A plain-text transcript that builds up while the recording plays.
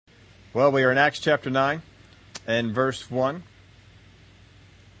Well, we are in Acts chapter 9 and verse 1.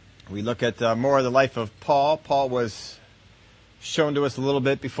 We look at more of the life of Paul. Paul was shown to us a little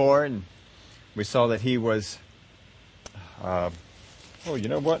bit before, and we saw that he was... oh, you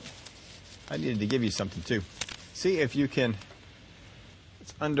know what? I needed to give you something too. See if you can...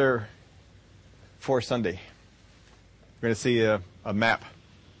 It's under for Sunday. We're going to see a map.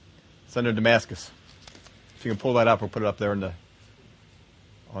 It's under Damascus. If you can pull that up, we'll put it up there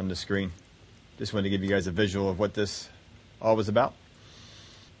on the screen. Just wanted to give you guys a visual of what this all was about.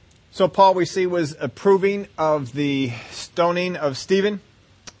 So Paul, we see, was approving of the stoning of Stephen.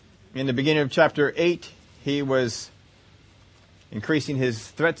 In the beginning of chapter 8, he was increasing his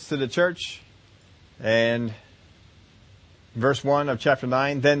threats to the church. And verse 1 of chapter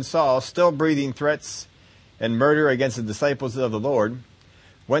 9, then Saul, still breathing threats and murder against the disciples of the Lord,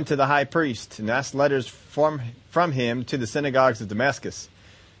 went to the high priest and asked letters from him to the synagogues of Damascus,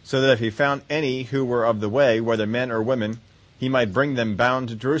 so that if he found any who were of the way, whether men or women, he might bring them bound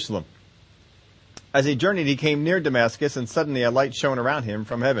to Jerusalem. As he journeyed, he came near Damascus, and suddenly a light shone around him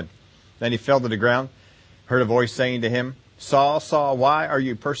from heaven. Then he fell to the ground, heard a voice saying to him, Saul, Saul, why are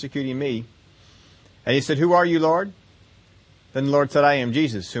you persecuting me? And he said, Who are you, Lord? Then the Lord said, I am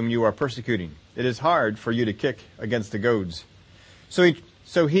Jesus, whom you are persecuting. It is hard for you to kick against the goads.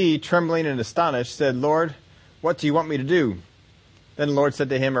 So he, trembling and astonished, said, Lord, what do you want me to do? Then the Lord said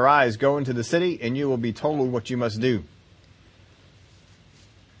to him, Arise, go into the city, and you will be told what you must do.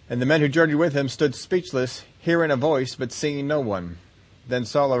 And the men who journeyed with him stood speechless, hearing a voice, but seeing no one. Then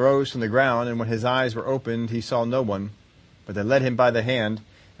Saul arose from the ground, and when his eyes were opened, he saw no one. But they led him by the hand,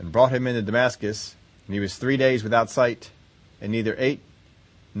 and brought him into Damascus. And he was 3 days without sight, and neither ate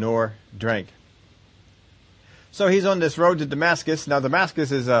nor drank. So he's on this road to Damascus. Now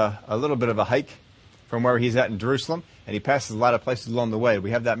Damascus is a little bit of a hike from where he's at in Jerusalem, and he passes a lot of places along the way. Do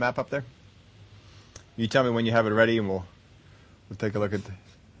we have that map up there? You tell me when you have it ready, and we'll take a look at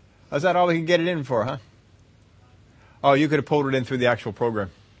Is that all we can get it in for, huh? Oh, you could have pulled it in through the actual program.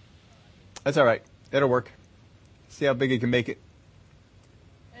 That's all right. It'll work. See how big you can make it.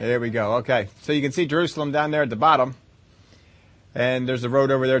 There we go. Okay. So you can see Jerusalem down there at the bottom. And there's a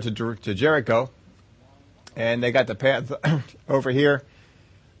road over there to Jericho. And they got the path over here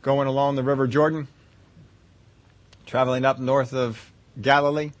going along the River Jordan, traveling up north of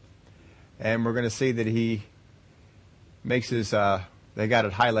Galilee. And we're going to see that he makes his... they got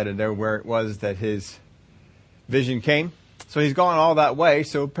it highlighted there where it was that his vision came. So he's going all that way.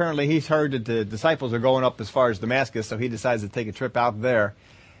 So apparently he's heard that the disciples are going up as far as Damascus. So he decides to take a trip out there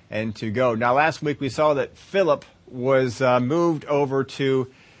and to go. Now last week we saw that Philip was moved over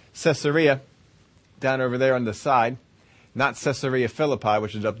to Caesarea, down over there on the side. Not Caesarea Philippi,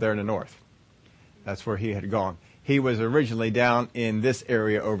 which is up there in the north. That's where he had gone. He was originally down in this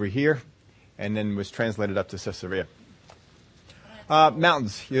area over here, and then was translated up to Caesarea.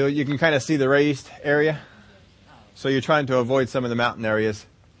 Mountains. You can kind of see the raised area. So you're trying to avoid some of the mountain areas.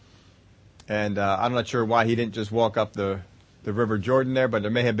 And I'm not sure why he didn't just walk up the River Jordan there, but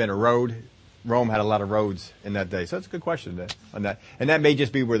there may have been a road. Rome had a lot of roads in that day. So that's a good question on that. And that may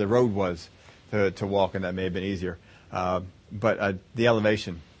just be where the road was to walk, and that may have been easier. But the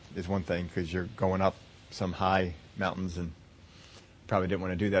elevation is one thing, because you're going up some high mountains, and probably didn't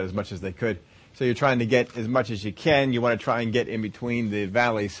want to do that as much as they could. So you're trying to get as much as you can. You want to try and get in between the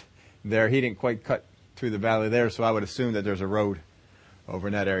valleys there. He didn't quite cut through the valley there, so I would assume that there's a road over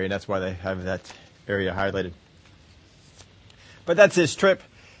in that area. And that's why they have that area highlighted. But that's his trip.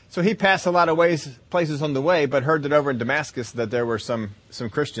 So he passed a lot of places on the way, but heard that over in Damascus that there were some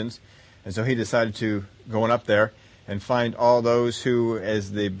Christians. And so he decided to go on up there and find all those who,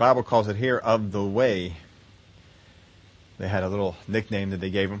 as the Bible calls it here, of the way. They had a little nickname that they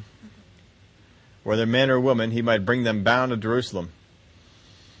gave him. Whether men or women, he might bring them bound to Jerusalem.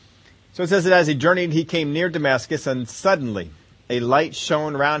 So it says that as he journeyed, he came near Damascus, and suddenly a light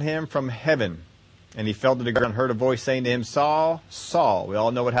shone around him from heaven. And he fell to the ground and heard a voice saying to him, Saul, Saul. We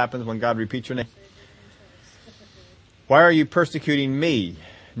all know what happens when God repeats your name. Why are you persecuting me?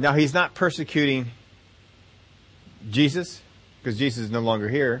 Now, he's not persecuting Jesus, because Jesus is no longer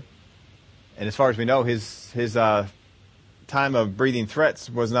here. And as far as we know, his time of breathing threats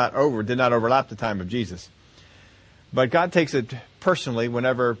was not over, did not overlap the time of Jesus. But God takes it personally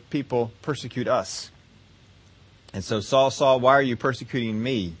whenever people persecute us. And so, Saul, Saul, why are you persecuting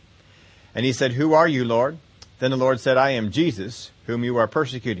me? And he said, Who are you, Lord? Then the Lord said, I am Jesus, whom you are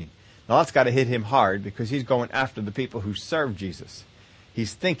persecuting. Now that's got to hit him hard, because he's going after the people who serve Jesus.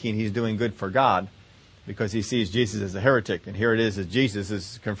 He's thinking he's doing good for God, because he sees Jesus as a heretic. And here it is that Jesus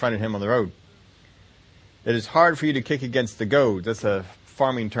is confronting him on the road. It is hard for you to kick against the goads. That's a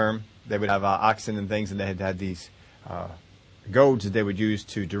farming term They would have oxen and things, and they had these goads that they would use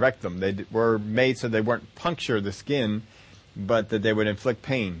to direct them. They were made so they weren't puncture the skin, but that they would inflict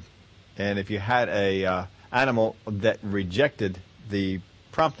pain. And if you had a animal that rejected the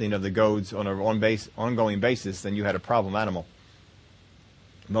prompting of the goads on an ongoing basis, then you had a problem animal.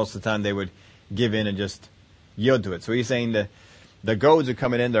 Most of the time they would give in and just yield to it. So he's saying that the goads are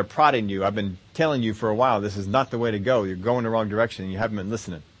coming in, they're prodding you. I've been telling you for a while, this is not the way to go. You're going the wrong direction, and you haven't been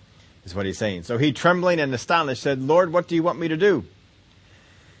listening, is what he's saying. So he, trembling and astonished, said, Lord, what do you want me to do?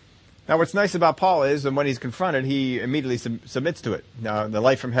 Now, what's nice about Paul is, and when he's confronted, he immediately submits to it. Now, the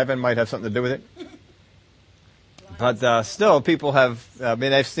light from heaven might have something to do with it. But still, people have,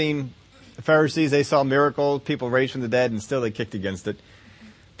 they've seen the Pharisees, they saw miracles, people raised from the dead, and still they kicked against it.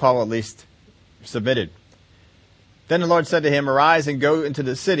 Paul at least submitted. Then the Lord said to him, Arise and go into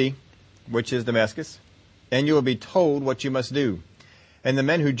the city, which is Damascus, and you will be told what you must do. And the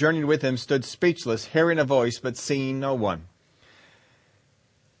men who journeyed with him stood speechless, hearing a voice, but seeing no one.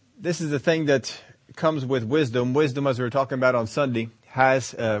 This is the thing that comes with wisdom. Wisdom, as we were talking about on Sunday,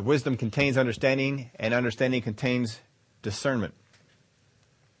 wisdom contains understanding, and understanding contains discernment.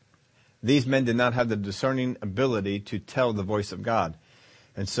 These men did not have the discerning ability to tell the voice of God.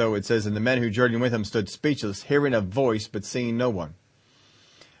 And so it says, and the men who journeyed with him stood speechless, hearing a voice, but seeing no one.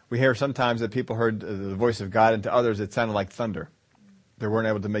 We hear sometimes that people heard the voice of God, and to others it sounded like thunder. They weren't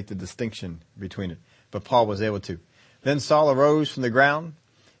able to make the distinction between it. But Paul was able to. Then Saul arose from the ground,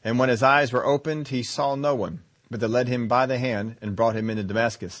 and when his eyes were opened, he saw no one, but they led him by the hand and brought him into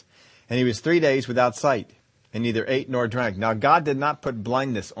Damascus. And he was 3 days without sight, and neither ate nor drank. Now God did not put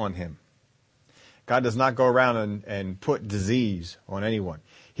blindness on him. God does not go around and put disease on anyone.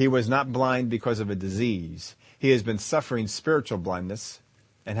 He was not blind because of a disease. He has been suffering spiritual blindness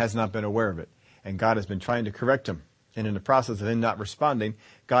and has not been aware of it. And God has been trying to correct him. And in the process of him not responding,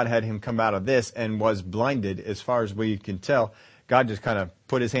 God had him come out of this and was blinded as far as we can tell. God just kind of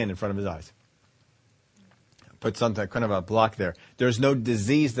put his hand in front of his eyes. Put something, kind of a block there. There's no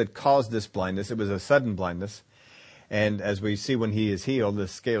disease that caused this blindness. It was a sudden blindness. And as we see when he is healed, the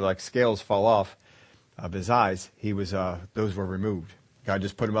scales fall off of his eyes. Those were removed. God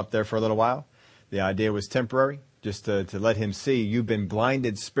just put him up there for a little while. The idea was temporary, just to let him see, you've been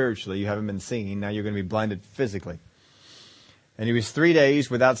blinded spiritually. You haven't been seeing. Now you're going to be blinded physically. And he was 3 days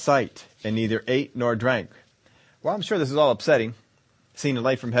without sight, and neither ate nor drank. Well, I'm sure this is all upsetting. Seeing the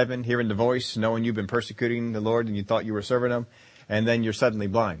light from heaven, hearing the voice, knowing you've been persecuting the Lord and you thought you were serving him, and then you're suddenly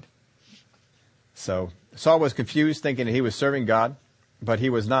blind. So Saul was confused, thinking that he was serving God, but he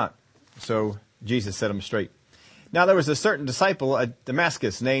was not. So Jesus set him straight. Now there was a certain disciple at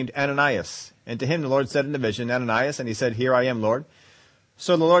Damascus named Ananias. And to him the Lord said in a vision, Ananias, and he said, Here I am, Lord.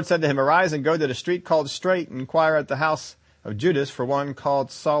 So the Lord said to him, Arise and go to the street called Straight, and inquire at the house of Judas for one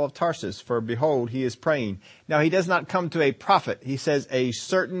called Saul of Tarsus, for behold, he is praying. Now he does not come to a prophet. He says a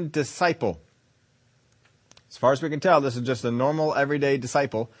certain disciple. As far as we can tell, this is just a normal, everyday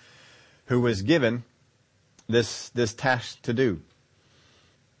disciple who was given this task to do.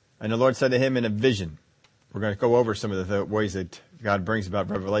 And the Lord said to him in a vision. We're going to go over some of the ways that God brings about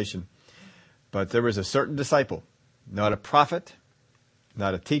revelation. But there was a certain disciple, not a prophet,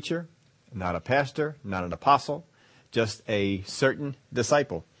 not a teacher, not a pastor, not an apostle, just a certain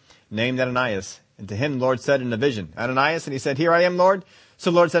disciple named Ananias. And to him the Lord said in a vision, Ananias, and he said, Here I am, Lord.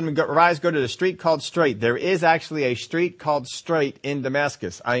 So the Lord said to him, Arise, go to the street called Straight. There is actually a street called Straight in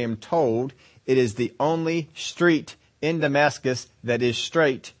Damascus. I am told it is the only street in Damascus that is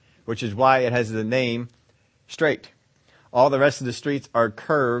straight, which is why it has the name Straight. All the rest of the streets are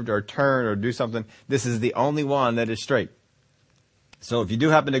curved or turn or do something. This is the only one that is straight. So if you do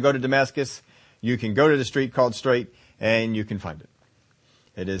happen to go to Damascus, you can go to the street called Straight and you can find it.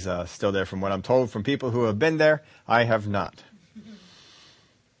 It is still there from what I'm told from people who have been there. I have not.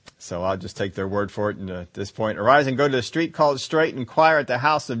 So I'll just take their word for it. And at this point, arise and go to the street called Straight and inquire at the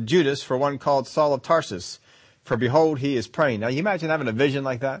house of Judas for one called Saul of Tarsus. For behold, he is praying. Now you imagine having a vision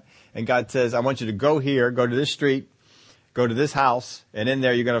like that. And God says, I want you to go here, go to this street, go to this house, and in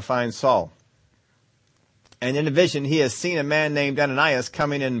there you're going to find Saul. And in the vision, he has seen a man named Ananias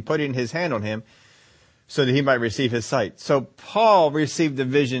coming and putting his hand on him so that he might receive his sight. So Paul received a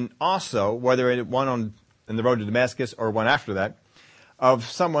vision also, whether it one in the road to Damascus or one after that, of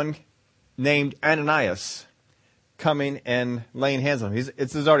someone named Ananias coming and laying hands on him.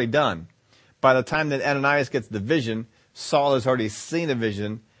 It's already done. By the time that Ananias gets the vision, Saul has already seen a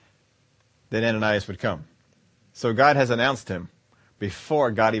vision that Ananias would come. So God has announced him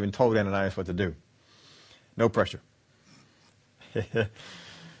before God even told Ananias what to do. No pressure.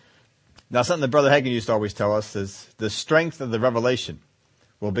 Now, something that Brother Hagin used to always tell us is the strength of the revelation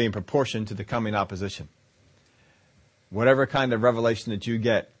will be in proportion to the coming opposition. Whatever kind of revelation that you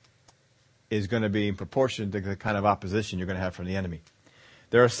get is going to be in proportion to the kind of opposition you're going to have from the enemy.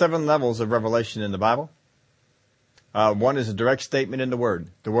 There are 7 levels of revelation in the Bible. One is a direct statement in the Word.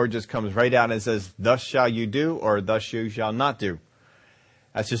 The Word just comes right out and says, thus shall you do, or thus you shall not do.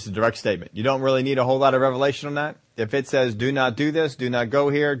 That's just a direct statement. You don't really need a whole lot of revelation on that. If it says, do not do this, do not go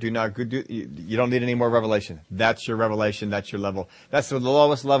here, do not do, you don't need any more revelation. That's your revelation. That's your level. That's the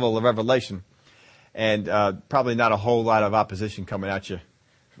lowest level of revelation. And probably not a whole lot of opposition coming at you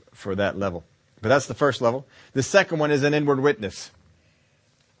for that level. But that's the first level. The second one is an inward witness.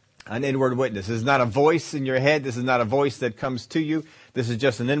 An inward witness. This is not a voice in your head. This is not a voice that comes to you. This is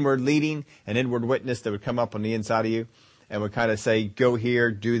just an inward leading, an inward witness that would come up on the inside of you and would kind of say, go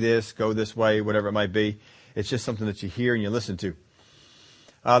here, do this, go this way, whatever it might be. It's just something that you hear and you listen to.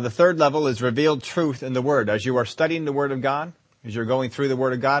 The third level is revealed truth in the Word. As you are studying the Word of God, as you're going through the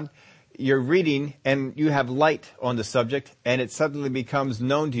Word of God, you're reading and you have light on the subject and it suddenly becomes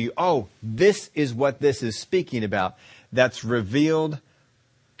known to you. Oh, this is what this is speaking about. That's revealed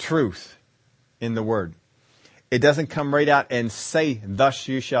truth in the Word. It doesn't come right out and say, thus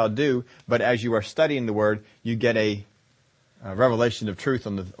you shall do, but as you are studying the Word, you get a revelation of truth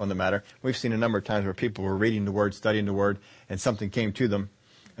on the matter. We've seen a number of times where people were reading the Word, studying the Word, and something came to them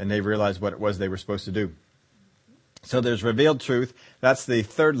and they realized what it was they were supposed to do. So there's revealed truth. That's the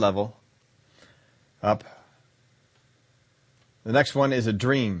third level up. The next one is a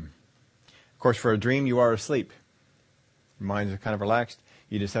dream. Of course, for a dream, you are asleep. Your minds are kind of relaxed.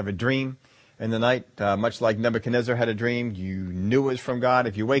 You just have a dream in the night, much like Nebuchadnezzar had a dream. You knew it was from God.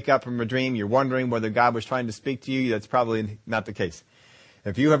 If you wake up from a dream, you're wondering whether God was trying to speak to you. That's probably not the case.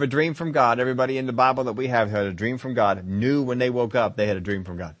 If you have a dream from God, everybody in the Bible that we have had a dream from God, knew when they woke up they had a dream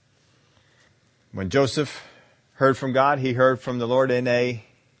from God. When Joseph heard from God, he heard from the Lord in a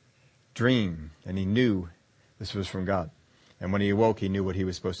dream, and he knew this was from God. And when he awoke, he knew what he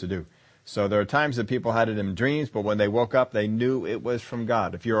was supposed to do. So there are times that people had it in dreams, but when they woke up, they knew it was from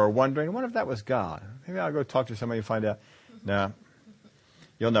God. If you're wondering, what if that was God? Maybe I'll go talk to somebody and find out. No,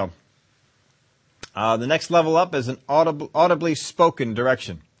 you'll know. The next level up is an audibly spoken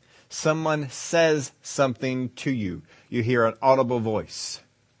direction. Someone says something to you. You hear an audible voice.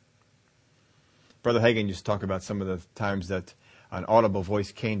 Brother Hagin used to talk about some of the times that an audible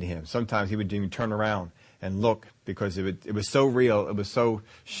voice came to him. Sometimes he would even turn around and look because it was so real, it was so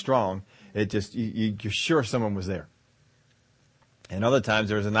strong, it just, you're sure someone was there. And other times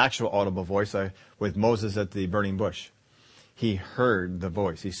there was an actual audible voice, with Moses at the burning bush. He heard the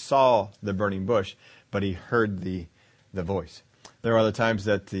voice. He saw the burning bush, but he heard the voice. There are other times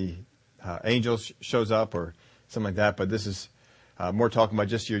that the angel shows up or something like that, but this is more talking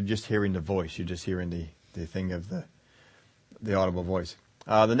about you're just hearing the voice. You're just hearing the thing of the audible voice.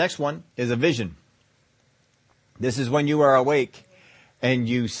 The next one is a vision. This is when you are awake and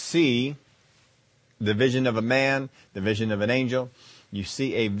you see the vision of a man, the vision of an angel. You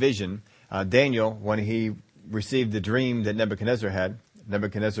see a vision. Daniel, when he received the dream that Nebuchadnezzar had,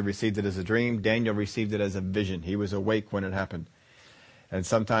 Nebuchadnezzar received it as a dream. Daniel received it as a vision. He was awake when it happened. And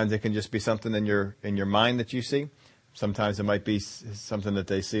sometimes it can just be something in your mind that you see. Sometimes it might be something that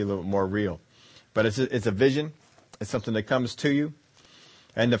they see a little more real. But it's a vision. It's something that comes to you.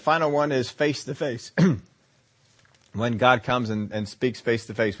 And the final one is face to face. When God comes and speaks face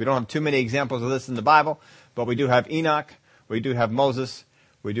to face. We don't have too many examples of this in the Bible, but we do have Enoch. We do have Moses.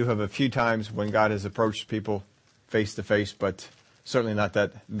 We do have a few times when God has approached people face to face, but certainly not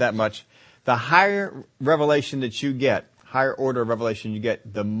that much. The higher revelation that you get, higher order of revelation you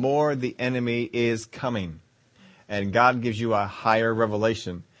get, the more the enemy is coming. And God gives you a higher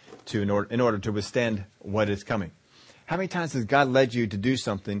revelation in order to withstand what is coming. How many times has God led you to do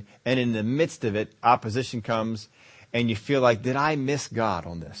something, and in the midst of it, opposition comes, and you feel like, did I miss God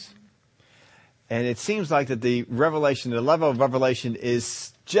on this? And it seems like that the level of revelation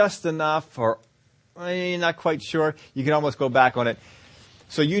is just enough, or you're not quite sure. You can almost go back on it.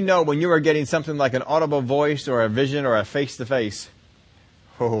 So you know when you are getting something like an audible voice or a vision or a face-to-face,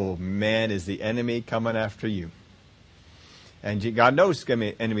 oh man, is the enemy coming after you. And God knows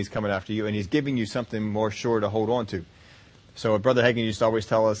the enemy's coming after you, and he's giving you something more sure to hold on to. So what Brother Hagin used to always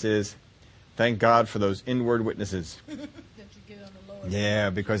tell us is, thank God for those inward witnesses. Yeah,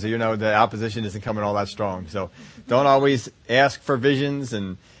 because the opposition isn't coming all that strong. So don't always ask for visions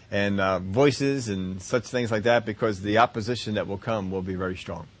and voices and such things like that, because the opposition that will come will be very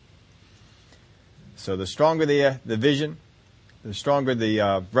strong. So the stronger the vision, the stronger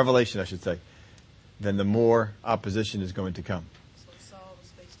the revelation, I should say, then the more opposition is going to come. So Saul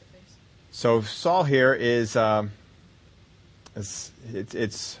was face to face. So Saul here is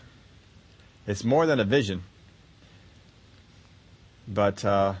It's more than a vision. But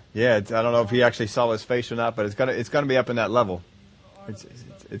I don't know if he actually saw his face or not. But it's gonna be up in that level.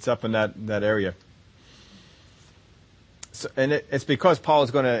 It's up in that area. So, and it's because Paul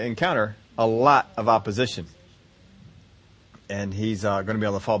is going to encounter a lot of opposition, and he's going to be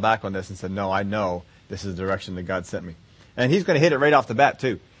able to fall back on this and say, "No, I know this is the direction that God sent me," and he's going to hit it right off the bat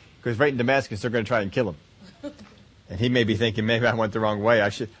too, because right in Damascus they're going to try and kill him. And he may be thinking, maybe I went the wrong way.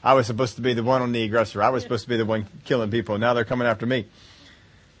 I was supposed to be the one on the aggressor. I was supposed to be the one killing people. Now they're coming after me.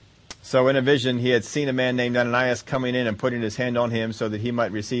 So in a vision, he had seen a man named Ananias coming in and putting his hand on him so that he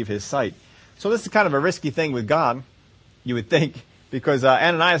might receive his sight. So this is kind of a risky thing with God, you would think, because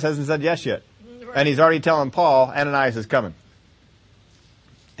Ananias hasn't said yes yet. Right. And he's already telling Paul, Ananias is coming.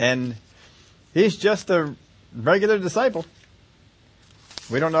 And he's just a regular disciple.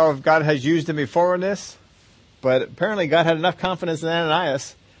 We don't know if God has used him before in this. But apparently God had enough confidence in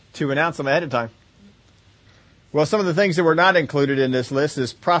Ananias to announce him ahead of time. Well, some of the things that were not included in this list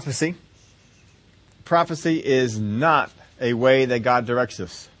is prophecy. Prophecy is not a way that God directs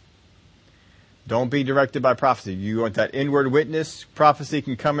us. Don't be directed by prophecy. You want that inward witness. Prophecy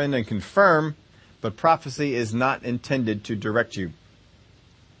can come in and confirm, but prophecy is not intended to direct you.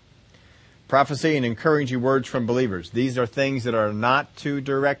 Prophecy and encouraging words from believers. These are things that are not to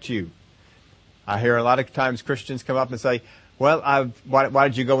direct you. I hear a lot of times Christians come up and say, well, why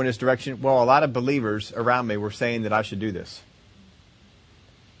did you go in this direction? Well, a lot of believers around me were saying that I should do this.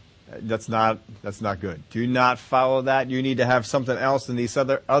 That's not good. Do not follow that. You need to have something else in these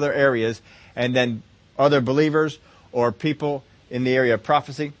other areas. And then other believers or people in the area of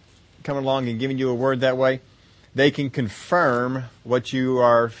prophecy coming along and giving you a word that way, they can confirm what you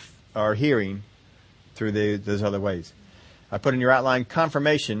are hearing through those other ways. I put in your outline,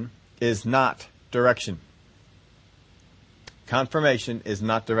 confirmation is not direction. Confirmation is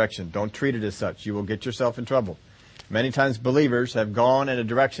not direction. Don't treat it as such. You will get yourself in trouble. Many times believers have gone in a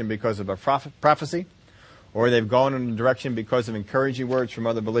direction because of a prophecy, or they've gone in a direction because of encouraging words from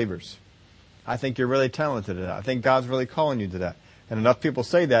other believers. I think you're really talented at that. I think God's really calling you to that. And enough people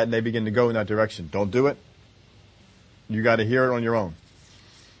say that and they begin to go in that direction. Don't do it. You got to hear it on your own.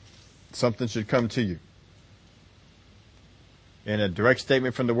 Something should come to you. In a direct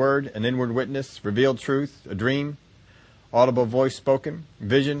statement from the Word, an inward witness, revealed truth, a dream, audible voice spoken,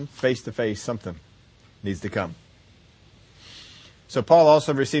 vision, face-to-face, something needs to come. So Paul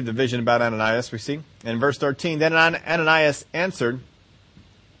also received a vision about Ananias, we see. In verse 13, then Ananias answered,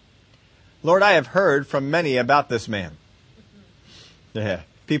 Lord, I have heard from many about this man. Yeah,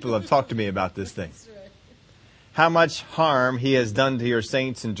 people have talked to me about this thing. How much harm he has done to your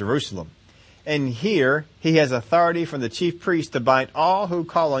saints in Jerusalem. And here he has authority from the chief priest to bind all who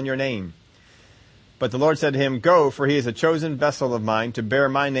call on your name. But the Lord said to him, Go, for he is a chosen vessel of mine to bear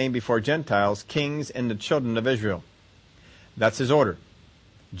my name before Gentiles, kings, and the children of Israel. That's his order.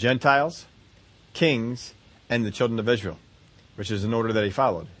 Gentiles, kings, and the children of Israel, which is an order that he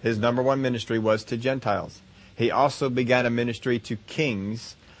followed. His number one ministry was to Gentiles. He also began a ministry to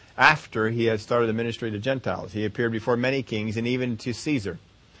kings after he had started the ministry to Gentiles. He appeared before many kings and even to Caesar.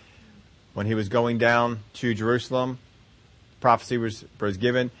 When he was going down to Jerusalem, prophecy was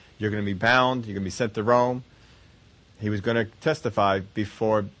given, you're going to be bound, you're going to be sent to Rome. He was going to testify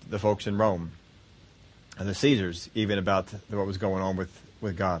before the folks in Rome and the Caesars even about what was going on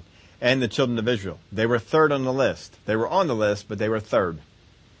with God. And the children of Israel. They were third on the list. They were on the list, but they were third.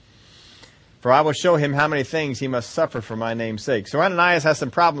 For I will show him how many things he must suffer for my name's sake. So Ananias has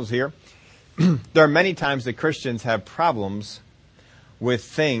some problems here. There are many times that Christians have problems with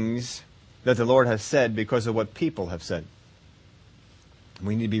things that the Lord has said because of what people have said.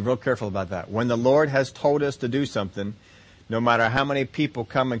 We need to be real careful about that. When the Lord has told us to do something, no matter how many people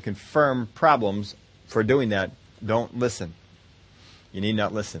come and confirm problems for doing that, don't listen. You need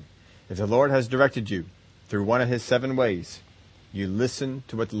not listen. If the Lord has directed you through one of his 7 ways, you listen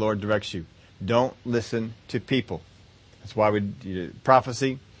to what the Lord directs you. Don't listen to people. That's why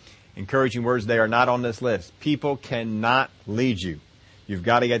prophecy, encouraging words, they are not on this list. People cannot lead you. You've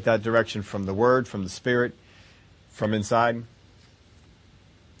got to get that direction from the Word, from the Spirit, from inside.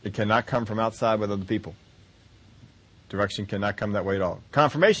 It cannot come from outside with other people. Direction cannot come that way at all.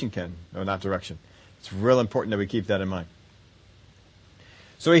 Confirmation can, no, not direction. It's real important that we keep that in mind.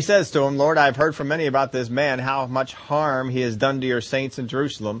 So he says to him, Lord, I have heard from many about this man, how much harm he has done to your saints in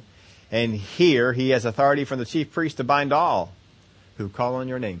Jerusalem. And here he has authority from the chief priest to bind all who call on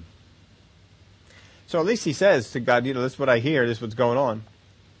your name. So at least he says to God, this is what I hear, this is what's going on.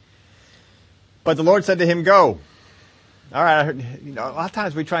 But the Lord said to him, Go. All right, a lot of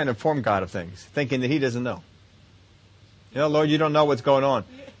times we try and inform God of things, thinking that he doesn't know. Lord, you don't know what's going on.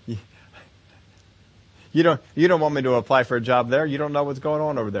 You don't want me to apply for a job there. You don't know what's going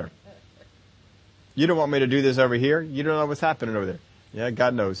on over there. You don't want me to do this over here. You don't know what's happening over there. Yeah,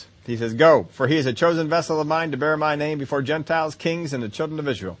 God knows. He says, go, for he is a chosen vessel of mine to bear my name before Gentiles, kings, and the children of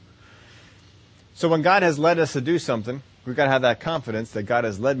Israel. So when God has led us to do something, we've got to have that confidence that God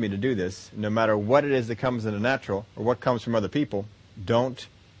has led me to do this. No matter what it is that comes in the natural or what comes from other people, don't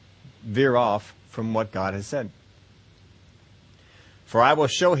veer off from what God has said. For I will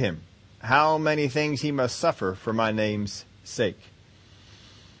show him how many things he must suffer for my name's sake.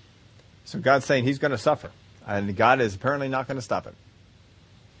 So God's saying he's going to suffer. And God is apparently not going to stop it.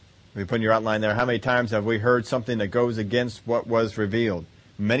 We put in your outline there, how many times have we heard something that goes against what was revealed?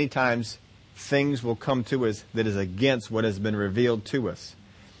 Many times things will come to us that is against what has been revealed to us.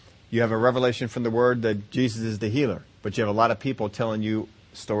 You have a revelation from the Word that Jesus is the healer, but you have a lot of people telling you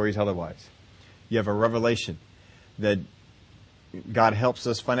stories otherwise. You have a revelation that God helps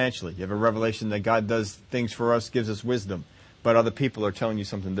us financially. You have a revelation that God does things for us, gives us wisdom, but other people are telling you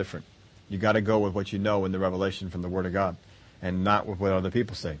something different. You got to go with what you know in the revelation from the Word of God and not with what other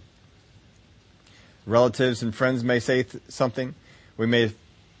people say. Relatives and friends may say something. We may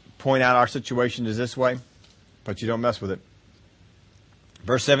point out our situation is this way, but you don't mess with it.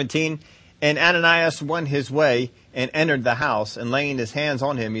 Verse 17, and Ananias went his way and entered the house, and laying his hands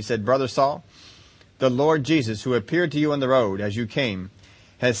on him, he said, Brother Saul, the Lord Jesus, who appeared to you on the road as you came,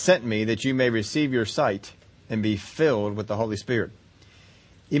 has sent me that you may receive your sight and be filled with the Holy Spirit.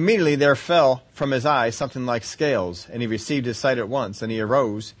 Immediately there fell from his eyes something like scales, and he received his sight at once, and he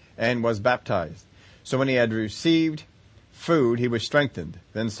arose and was baptized. So when he had received food, he was strengthened.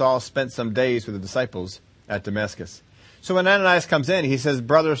 Then Saul spent some days with the disciples at Damascus. So when Ananias comes in, he says,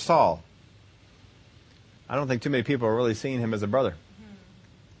 Brother Saul. I don't think too many people are really seeing him as a brother.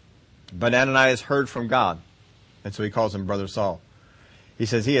 But Ananias heard from God, and so he calls him Brother Saul. He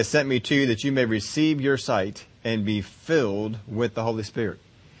says, he has sent me to you that you may receive your sight and be filled with the Holy Spirit.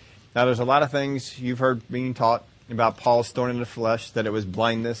 Now there's a lot of things you've heard being taught about Paul's thorn in the flesh, that it was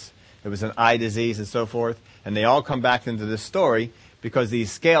blindness, it was an eye disease and so forth. And they all come back into this story because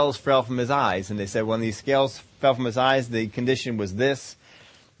these scales fell from his eyes. And they said when these scales fell from his eyes, the condition was this.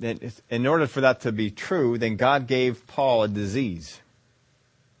 That in order for that to be true, then God gave Paul a disease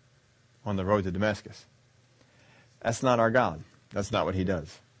on the road to Damascus. That's not our God. That's not what he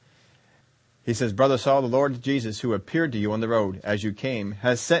does. He says, Brother Saul, the Lord Jesus, who appeared to you on the road as you came,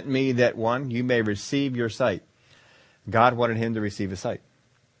 has sent me that one, you may receive your sight. God wanted him to receive his sight.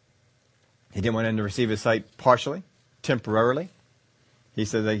 He didn't want him to receive his sight partially, temporarily. He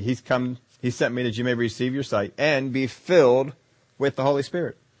said that he sent me that you may receive your sight and be filled with the Holy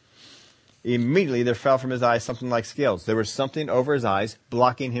Spirit. Immediately there fell from his eyes something like scales. There was something over his eyes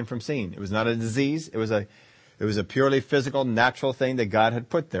blocking him from seeing. It was not a disease. It was a purely physical, natural thing that God had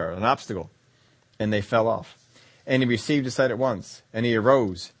put there, an obstacle. And they fell off. And he received his sight at once. And he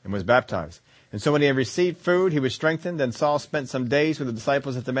arose and was baptized. And so when he had received food, he was strengthened. Then Saul spent some days with the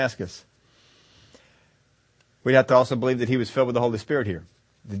disciples at Damascus. We'd have to also believe that he was filled with the Holy Spirit here.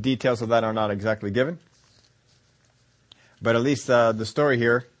 The details of that are not exactly given. But at least the story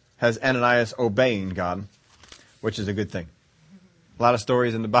here has Ananias obeying God, which is a good thing. A lot of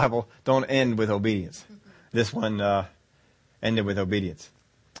stories in the Bible don't end with obedience. This one ended with obedience.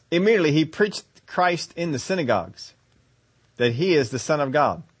 Immediately he preached Christ in the synagogues, that he is the Son of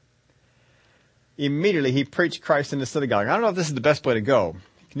God. Immediately he preached Christ in the synagogue. I don't know if this is the best way to go.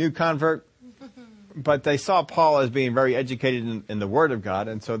 New convert. But they saw Paul as being very educated in the Word of God,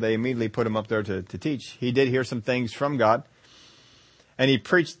 and so they immediately put him up there to teach. He did hear some things from God, and he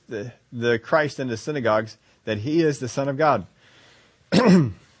preached the Christ in the synagogues, that he is the Son of God.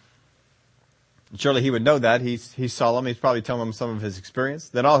 Surely he would know that. He saw them. He's probably telling them some of his experience.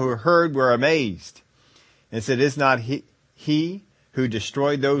 Then all who heard were amazed, and said, is not he who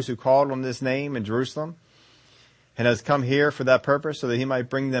destroyed those who called on this name in Jerusalem, and has come here for that purpose, so that he might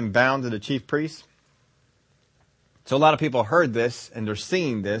bring them bound to the chief priests? So a lot of people heard this, and they're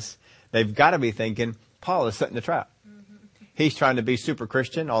seeing this. They've got to be thinking, Paul is setting the trap. Mm-hmm. He's trying to be super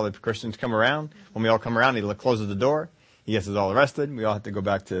Christian. All the Christians come around. When we all come around, he closes the door. He gets us all arrested. We all have to go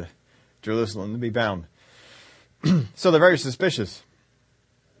back to Jerusalem to be bound. So they're very suspicious.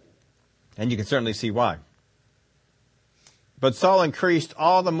 And you can certainly see why. But Saul increased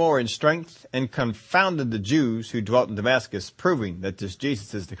all the more in strength and confounded the Jews who dwelt in Damascus, proving that this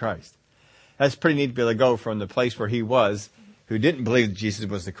Jesus is the Christ. That's pretty neat to be able to go from the place where he was, who didn't believe that Jesus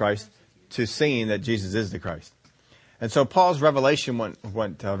was the Christ, to seeing that Jesus is the Christ. And so Paul's revelation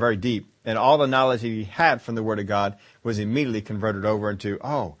went very deep, and all the knowledge he had from the Word of God was immediately converted over into,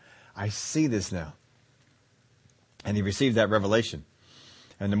 oh, I see this now. And he received that revelation.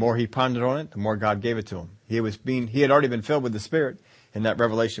 And the more he pondered on it, the more God gave it to him. He had already been filled with the Spirit, and that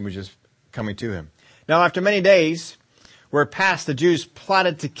revelation was just coming to him. Now, after many days were past, the Jews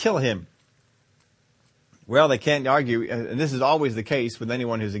plotted to kill him. Well, they can't argue, and this is always the case with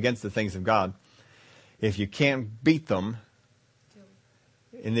anyone who's against the things of God. If you can't beat them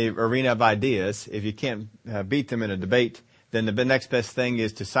in the arena of ideas, if you can't beat them in a debate, then the next best thing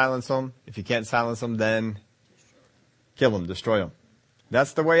is to silence them. If you can't silence them, then kill them, destroy them.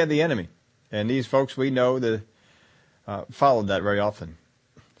 That's the way of the enemy. And these folks we know followed that very often.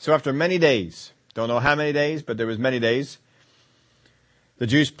 So after many days, don't know how many days, but there was many days, the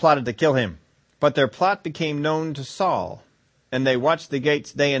Jews plotted to kill him. But their plot became known to Saul, and they watched the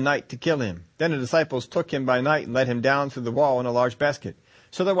gates day and night to kill him. Then the disciples took him by night and let him down through the wall in a large basket.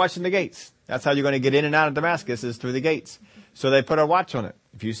 So they're watching the gates. That's how you're going to get in and out of Damascus, is through the gates. So they put a watch on it.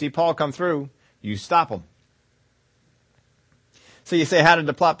 If you see Paul come through, you stop him. So you say, how did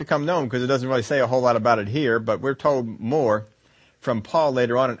the plot become known? Because it doesn't really say a whole lot about it here, but we're told more from Paul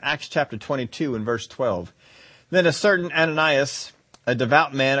later on in Acts chapter 22 and verse 12. Then a certain Ananias, a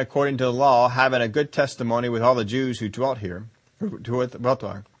devout man according to the law, having a good testimony with all the Jews who dwelt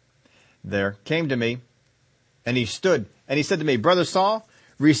there, came to me, and he stood, and he said to me, Brother Saul,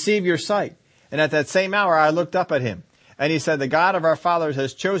 receive your sight. And at that same hour I looked up at him, and he said, the God of our fathers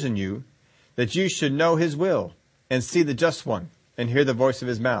has chosen you, that you should know his will, and see the just one, and hear the voice of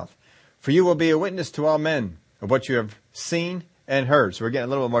his mouth. For you will be a witness to all men of what you have seen and heard. So we're getting a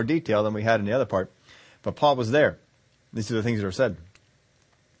little bit more detail than we had in the other part. But Paul was there. These are the things that are said.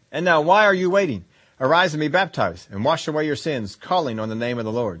 And now, why are you waiting? Arise and be baptized, and wash away your sins, calling on the name of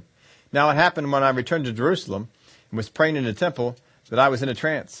the Lord. Now it happened when I returned to Jerusalem, and was praying in the temple, that I was in a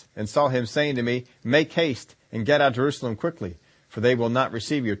trance, and saw him saying to me, make haste, and get out of Jerusalem quickly, for they will not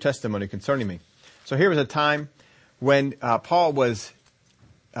receive your testimony concerning me. So here was a time when Paul was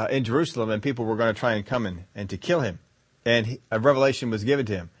in Jerusalem, and people were going to try and come in and to kill him. And a revelation was given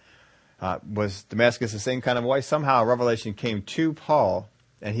to him. Was Damascus the same kind of way? Somehow a revelation came to Paul,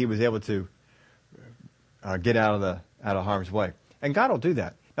 and he was able to get out of harm's way. And God will do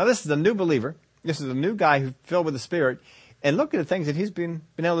that. Now this is a new believer. This is a new guy who's filled with the Spirit. And look at the things that he's been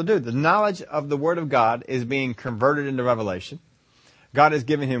able to do. The knowledge of the Word of God is being converted into revelation. God has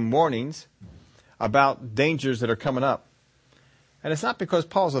given him warnings about dangers that are coming up. And it's not because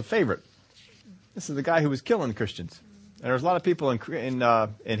Paul's a favorite. This is the guy who was killing Christians. And there's a lot of people in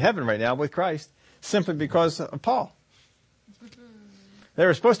heaven right now with Christ simply because of Paul. They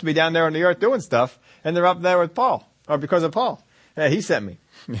were supposed to be down there on the earth doing stuff, and they're up there with Paul, or because of Paul. Yeah, he sent me.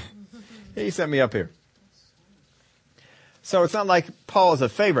 He sent me up here. So it's not like Paul is a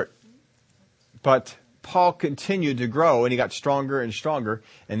favorite, but Paul continued to grow, and he got stronger and stronger,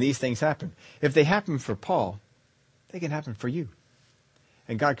 and these things happen. If they happen for Paul, they can happen for you.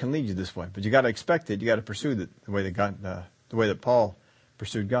 And God can lead you this way, but you got to expect it. You got to pursue it the way that Paul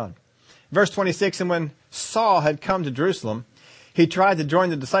pursued God. Verse 26, and when Saul had come to Jerusalem, he tried to join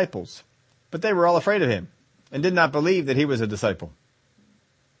the disciples, but they were all afraid of him and did not believe that he was a disciple.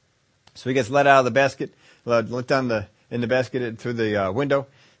 So he gets let out of the basket, let down in the basket through the window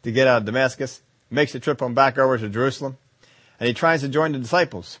to get out of Damascus, makes the trip on back over to Jerusalem, and he tries to join the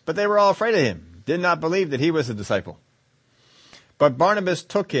disciples, but they were all afraid of him, did not believe that he was a disciple. But Barnabas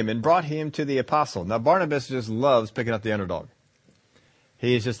took him and brought him to the apostle. Now Barnabas just loves picking up the underdog.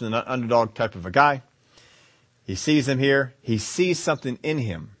 He is just an underdog type of a guy. He sees him here. He sees something in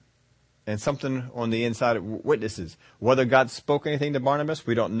him and something on the inside of witnesses. Whether God spoke anything to Barnabas,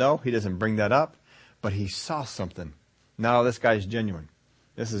 we don't know. He doesn't bring that up, but he saw something. Now this guy's genuine.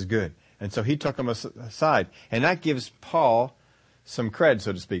 This is good. And so he took him aside. And that gives Paul some cred,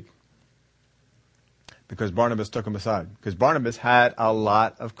 so to speak. Because Barnabas took him aside. Because Barnabas had a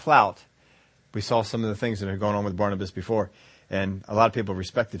lot of clout. We saw some of the things that had gone on with Barnabas before. And a lot of people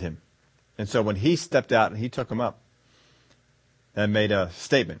respected him. And so when he stepped out and he took him up and made a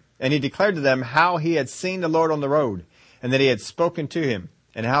statement. And he declared to them how he had seen the Lord on the road. And that he had spoken to him.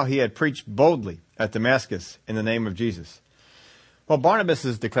 And how he had preached boldly at Damascus in the name of Jesus. Well, Barnabas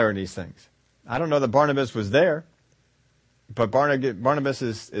is declaring these things. I don't know that Barnabas was there. But Barnabas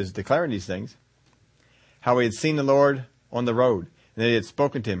is declaring these things. How he had seen the Lord on the road, and that he had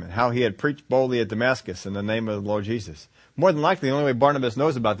spoken to him, and how he had preached boldly at Damascus in the name of the Lord Jesus. More than likely, the only way Barnabas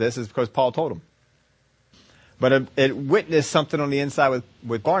knows about this is because Paul told him. But it witnessed something on the inside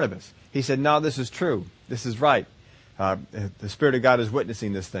with Barnabas. He said, no, this is true. This is right. The Spirit of God is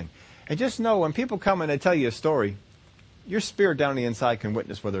witnessing this thing. And just know, when people come and they tell you a story, your spirit down on the inside can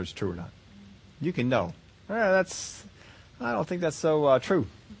witness whether it's true or not. You can know. I don't think that's so true.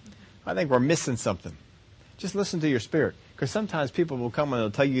 I think we're missing something. Just listen to your spirit. Because sometimes people will come and they'll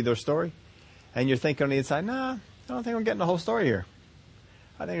tell you their story, and you're thinking on the inside, nah, I don't think I'm getting the whole story here.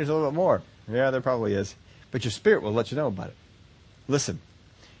 I think there's a little bit more. Yeah, there probably is. But your spirit will let you know about it. Listen.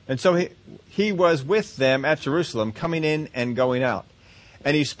 And so he was with them at Jerusalem, coming in and going out.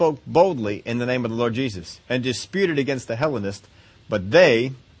 And he spoke boldly in the name of the Lord Jesus, and disputed against the Hellenists, but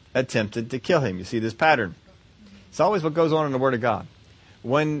they attempted to kill him. You see this pattern. It's always what goes on in the Word of God.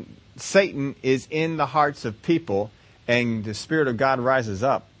 When Satan is in the hearts of people and the Spirit of God rises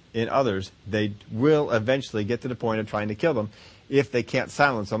up in others, they will eventually get to the point of trying to kill them if they can't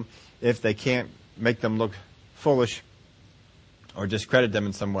silence them, if they can't make them look foolish or discredit them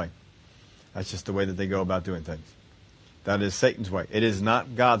in some way. That's just the way that they go about doing things. That is Satan's way. It is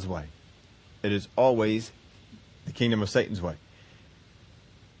not God's way. It is always the kingdom of Satan's way.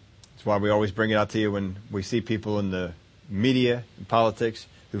 That's why we always bring it out to you when we see people in the media and politics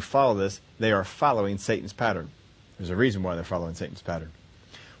who follow this. They are following Satan's pattern. There's a reason why they're following Satan's pattern.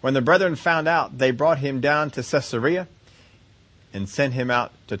 When the brethren found out, they brought him down to Caesarea and sent him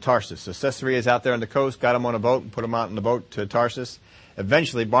out to Tarsus. So Caesarea is out there on the coast, got him on a boat and put him out in the boat to Tarsus.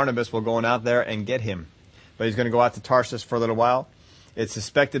 Eventually, Barnabas will go on out there and get him. But he's going to go out to Tarsus for a little while. It's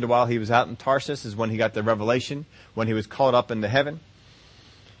suspected while he was out in Tarsus is when he got the revelation, when he was caught up into heaven.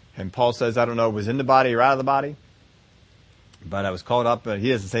 And Paul says, I don't know if it was in the body or out of the body, but I was caught up. He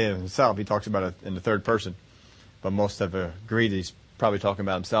doesn't say it himself. He talks about it in the third person. But most have agreed he's probably talking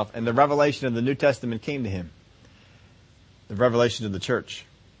about himself. And the revelation of the New Testament came to him. The revelation of the church.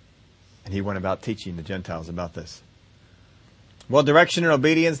 And he went about teaching the Gentiles about this. Well, direction and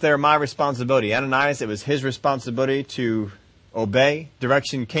obedience, they're my responsibility. Ananias, it was his responsibility to obey.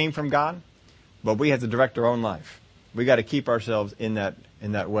 Direction came from God, but we have to direct our own life. We got to keep ourselves in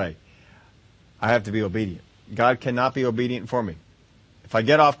that way. I have to be obedient. God cannot be obedient for me. If I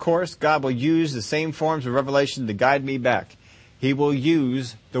get off course, God will use the same forms of revelation to guide me back. He will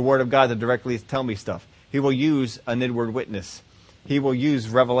use the Word of God to directly tell me stuff. He will use an inward witness. He will use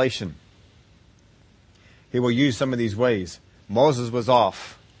revelation. He will use some of these ways. Moses was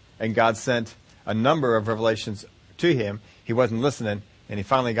off, and God sent a number of revelations to him. He wasn't listening, and he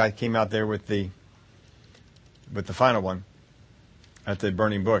finally came out there with the final one at the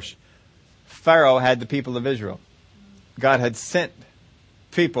burning bush. Pharaoh had the people of Israel. God had sent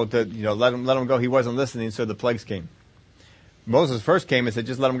people to let him go. He wasn't listening, so the plagues came. Moses first came and said,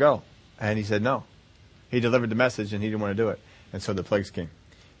 just let him go. And he said no. He delivered the message, and he didn't want to do it. And so the plagues came.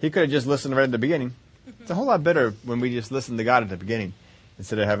 He could have just listened right at the beginning. It's a whole lot better when we just listen to God at the beginning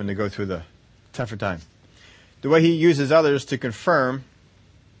instead of having to go through the tougher time. The way he uses others to confirm,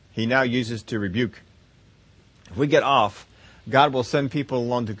 he now uses to rebuke. If we get off, God will send people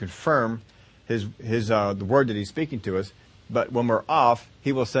along to confirm the word that he's speaking to us. But when we're off,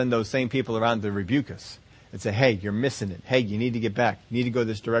 he will send those same people around to rebuke us and say, hey, you're missing it. Hey, you need to get back. You need to go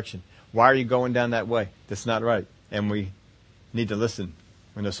this direction. Why are you going down that way? That's not right. And we need to listen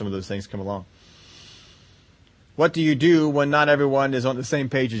when some of those things come along. What do you do when not everyone is on the same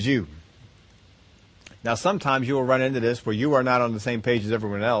page as you? Now, sometimes you will run into this where you are not on the same page as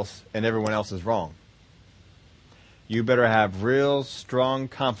everyone else, and everyone else is wrong. You better have real strong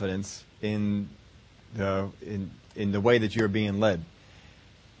confidence in the way that you're being led.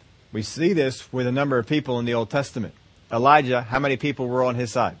 We see this with a number of people in the Old Testament. Elijah, how many people were on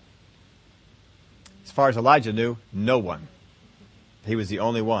his side? As far as Elijah knew, no one. He was the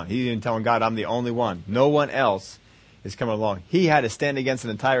only one. He didn't tell God, I'm the only one. No one else is coming along. He had to stand against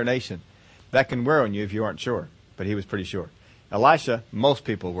an entire nation. That can wear on you if you aren't sure, but he was pretty sure. Elisha, most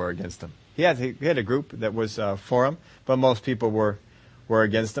people were against him. He had a group that was for him, but most people were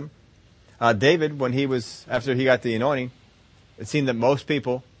against him. David, after he got the anointing, it seemed that most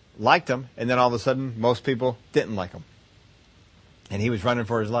people liked him, and then all of a sudden, most people didn't like him. And he was running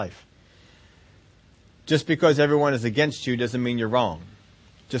for his life. Just because everyone is against you doesn't mean you're wrong.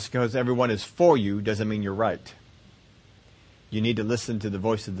 Just because everyone is for you doesn't mean you're right. You need to listen to the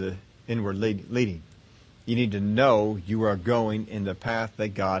voice of the inward leading. You need to know you are going in the path that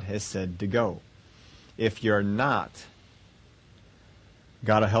God has said to go. If you're not,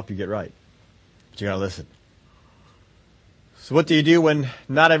 God will help you get right. But you got to listen. So what do you do when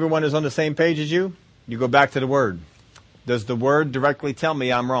not everyone is on the same page as you? You go back to the Word. Does the Word directly tell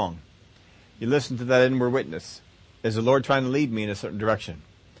me I'm wrong? You listen to that inward witness. Is the Lord trying to lead me in a certain direction?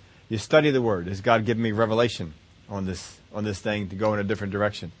 You study the Word. Has God given me revelation on this thing to go in a different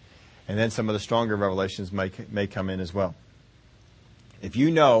direction? And then some of the stronger revelations may come in as well. If you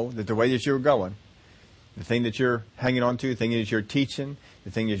know that the way that you're going, the thing that you're hanging on to, the thing that you're teaching,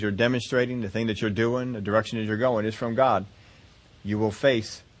 the thing that you're demonstrating, the thing that you're doing, the direction that you're going is from God, you will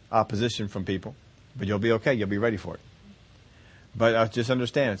face opposition from people. But you'll be okay. You'll be ready for it. But just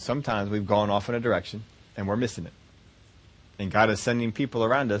understand, sometimes we've gone off in a direction and we're missing it. And God is sending people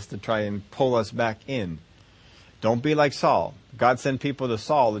around us to try and pull us back in. Don't be like Saul. God sent people to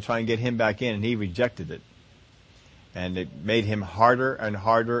Saul to try and get him back in, and he rejected it. And it made him harder and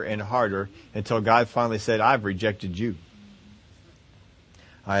harder and harder until God finally said, I've rejected you.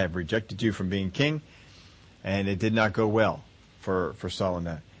 I have rejected you from being king. And it did not go well for Saul in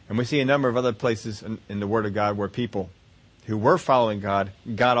that. And we see a number of other places in the Word of God where people who were following God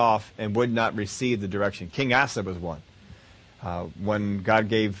got off and would not receive the direction. King Asa was one. When God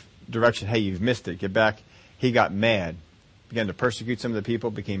gave direction, hey, you've missed it, get back, he got mad, began to persecute some of the people,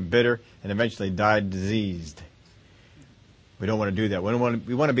 became bitter, and eventually died diseased. We don't want to do that. We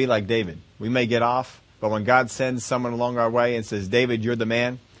want to be like David. We may get off, but when God sends someone along our way and says, David, you're the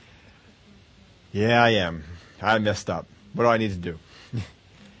man. Yeah, I am. I messed up. What do I need to do?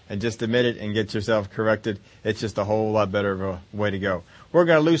 And just admit it and get yourself corrected. It's just a whole lot better of a way to go. We're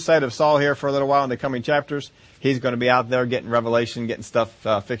going to lose sight of Saul here for a little while in the coming chapters. He's going to be out there getting revelation, getting stuff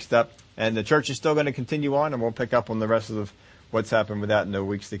fixed up. And the church is still going to continue on, and we'll pick up on the rest of what's happened with that in the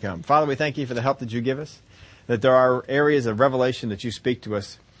weeks to come. Father, we thank you for the help that you give us, that there are areas of revelation that you speak to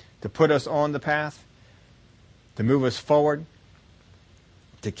us to put us on the path, to move us forward,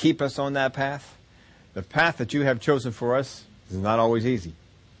 to keep us on that path. The path that you have chosen for us is not always easy.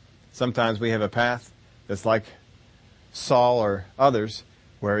 Sometimes we have a path that's like Saul or others,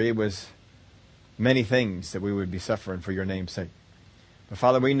 where it was many things that we would be suffering for your name's sake. But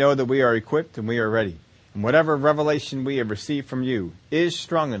Father, we know that we are equipped and we are ready. And whatever revelation we have received from you is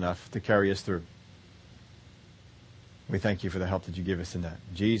strong enough to carry us through. We thank you for the help that you give us in that.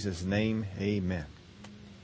 In Jesus' name, amen.